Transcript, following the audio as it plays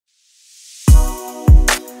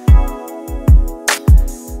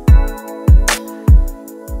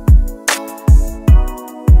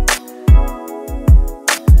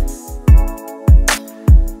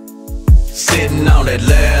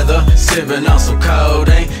sipping on some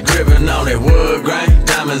codeine, gripping on that wood grain,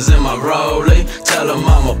 diamonds in my rollie. Tell them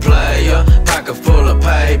I'm a player, pocket full of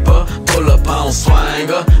paper, pull up on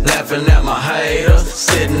swanger, laughing at my haters.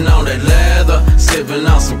 Sitting on that leather, sipping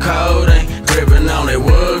on some codeine, gripping on that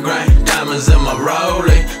wood grain, diamonds in my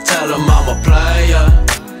rollie. Tell them I'm a player,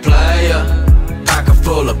 pocket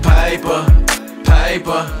full of paper.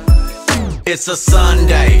 It's a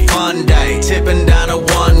Sunday, fun day, tipping down a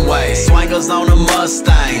one-way. Swangers on a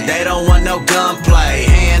Mustang, they don't want no gunplay.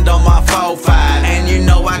 Hand on my 4-5, and you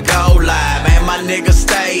know I go live. And my niggas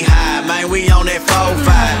stay high, man, we on that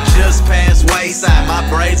 4-5. Just past wayside, my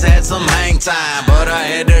braids had some hang time, but I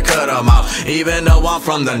had to cut them off, even though I'm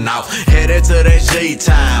from the north. Headed to that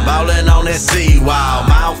G-time, ballin' on that seawall.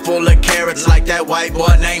 Mouth full of carrots like that white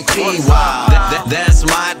boy named P-Wall. That's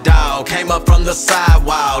my dog, came up from the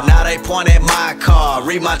sidewall. Now they point at my car,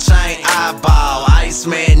 read my chain eyeball.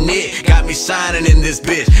 Iceman Nick got me shining in this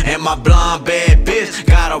bitch, and my blonde bad bitch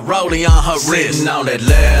got a rollie on her wrist. Sitting on that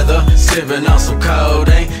leather, sipping on some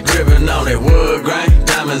codeine, gripping on that wood grain,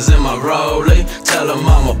 diamonds in my rollie. Tell them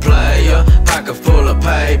I'm a player, pocket full of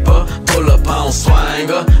paper, pull up on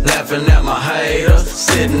swanger, laughing at my haters.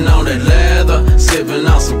 Sitting on that leather, sipping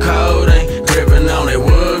on some codeine, gripping on that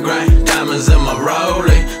wood grain, diamonds in my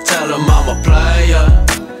rollie. Tell them I'm a player,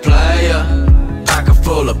 pocket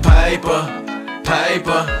full of paper.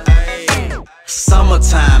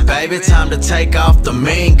 Summertime, baby, time to take off the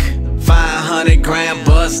mink. 500 gram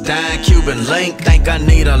bust down Cuban link. Think I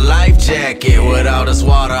need a life jacket with all this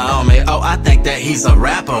water on me. Oh, I think that he's a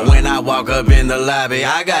rapper when I walk up in the lobby.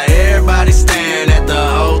 I got everybody staring at the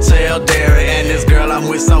hotel dairy, and this girl I'm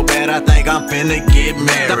with so bad I think I'm finna get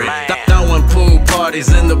married. Throwing pool parties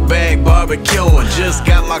in the back, barbecuing. Just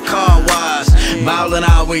got my car washed, ballin'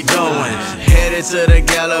 all we doing. Headed to the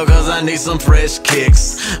gallo cause I need some fresh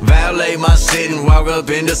kicks. Valet my shit and walk up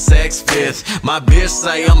in the Saks Fifth. My bitch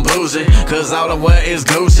say I'm bougie cause all I wear is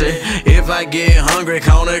Gucci. If I get hungry,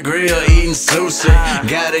 on the grill eating sushi.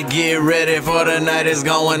 Gotta get ready for the night, it's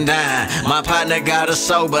going down. My partner got a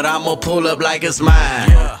show but I'ma pull up like it's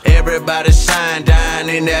mine. Everybody shine down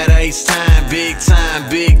in that H-time. Big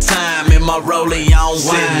time in my rollie on wine.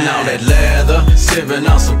 Sitting on that leather, sipping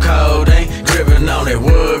on some codeine, gripping on that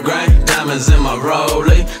wood grain, diamonds in my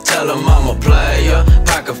rollie. Tell them I'm a player,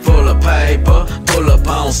 pocket full of paper, pull up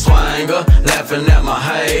on swanger, laughing at my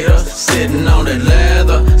haters. Sitting on that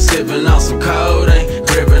leather, sipping on some codeine,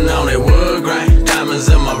 gripping on that wood grain, diamonds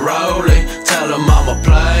in my rollie. Tell them I'm a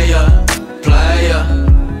player,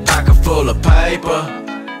 pocket full of paper.